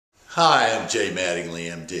Hi, I'm Jay Mattingly,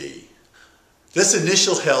 MD. This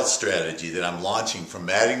initial health strategy that I'm launching from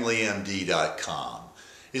MattinglyMD.com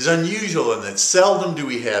is unusual in that seldom do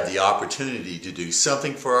we have the opportunity to do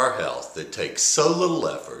something for our health that takes so little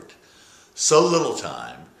effort, so little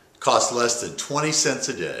time, costs less than 20 cents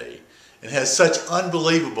a day, and has such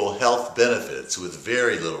unbelievable health benefits with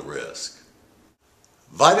very little risk.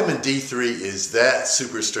 Vitamin D3 is that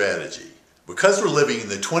super strategy. Because we're living in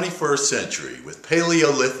the 21st century with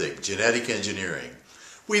Paleolithic genetic engineering,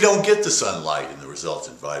 we don't get the sunlight and the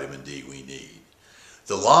resultant vitamin D we need.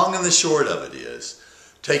 The long and the short of it is,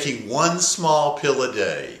 taking one small pill a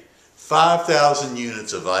day, 5,000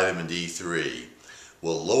 units of vitamin D3,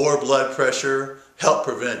 will lower blood pressure, help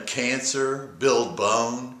prevent cancer, build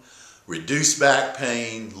bone, reduce back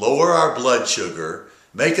pain, lower our blood sugar,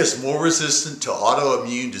 make us more resistant to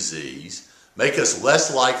autoimmune disease, make us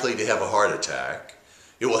less likely to have a heart attack.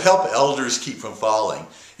 It will help elders keep from falling.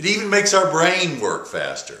 It even makes our brain work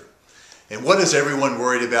faster. And what is everyone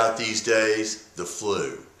worried about these days? The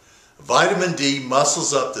flu. Vitamin D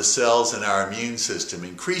muscles up the cells in our immune system,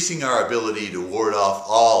 increasing our ability to ward off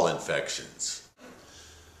all infections.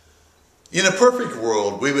 In a perfect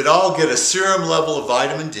world, we would all get a serum level of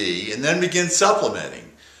vitamin D and then begin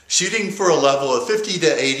supplementing, shooting for a level of 50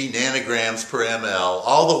 to 80 nanograms per ml,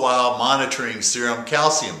 all the while monitoring serum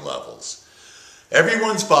calcium levels.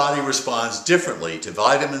 Everyone's body responds differently to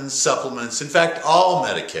vitamins, supplements, in fact, all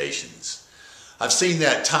medications. I've seen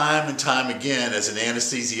that time and time again as an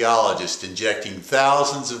anesthesiologist injecting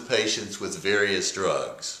thousands of patients with various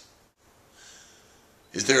drugs.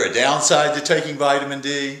 Is there a downside to taking vitamin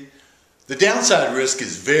D? The downside risk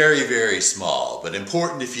is very, very small, but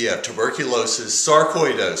important if you have tuberculosis,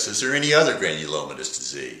 sarcoidosis, or any other granulomatous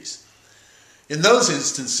disease. In those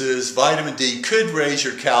instances, vitamin D could raise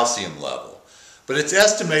your calcium level, but it's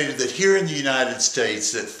estimated that here in the United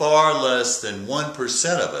States that far less than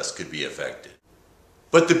 1% of us could be affected.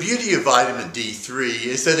 But the beauty of vitamin D3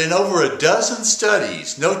 is that in over a dozen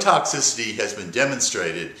studies, no toxicity has been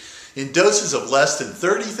demonstrated in doses of less than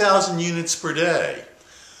 30,000 units per day.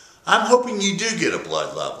 I'm hoping you do get a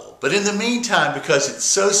blood level, but in the meantime, because it's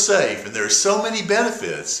so safe and there are so many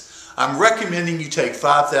benefits, I'm recommending you take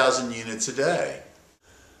 5,000 units a day.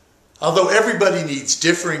 Although everybody needs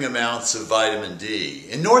differing amounts of vitamin D,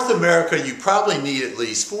 in North America you probably need at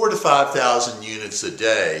least 4,000 to 5,000 units a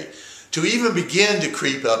day to even begin to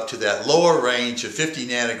creep up to that lower range of 50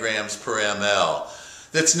 nanograms per ml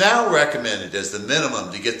that's now recommended as the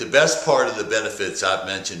minimum to get the best part of the benefits I've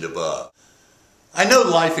mentioned above. I know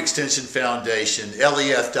Life Extension Foundation,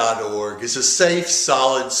 LEF.org, is a safe,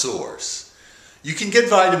 solid source. You can get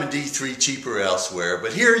vitamin D3 cheaper elsewhere,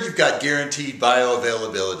 but here you've got guaranteed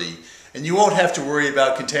bioavailability and you won't have to worry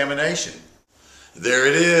about contamination. There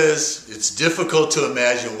it is. It's difficult to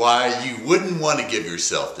imagine why you wouldn't want to give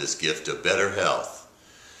yourself this gift of better health.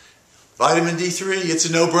 Vitamin D3, it's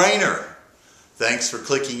a no-brainer. Thanks for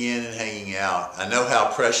clicking in and hanging out. I know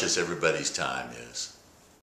how precious everybody's time is.